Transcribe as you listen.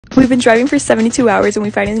We've been driving for 72 hours and we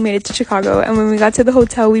finally made it to Chicago, and when we got to the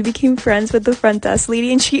hotel we became friends with the front desk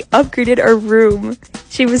lady and she upgraded our room.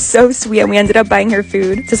 She was so sweet and we ended up buying her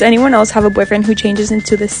food. Does anyone else have a boyfriend who changes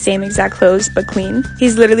into the same exact clothes but clean?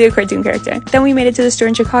 He's literally a cartoon character. Then we made it to the store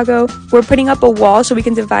in Chicago. We're putting up a wall so we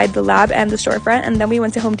can divide the lab and the storefront, and then we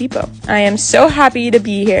went to Home Depot. I am so happy to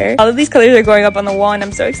be here. All of these colors are going up on the wall and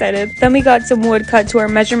I'm so excited. Then we got some wood cut to our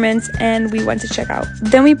measurements and we went to check out.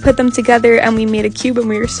 Then we put them together and we made a cube and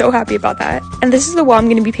we were so happy about that. And this is the wall I'm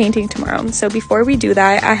going to be painting tomorrow. So before we do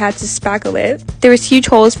that, I had to spackle it. There was huge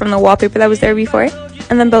holes from the wallpaper that was there before.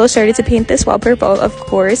 And then Bella started to paint this wall purple, of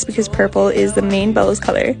course, because purple is the main Bella's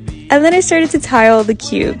color. And then I started to tile the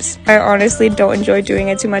cubes. I honestly don't enjoy doing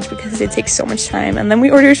it too much because it takes so much time. And then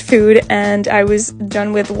we ordered food and I was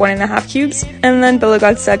done with 1.5 cubes. And then Bella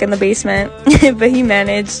got stuck in the basement, but he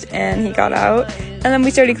managed and he got out. And then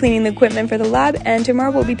we started cleaning the equipment for the lab, and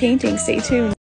tomorrow we'll be painting. Stay tuned.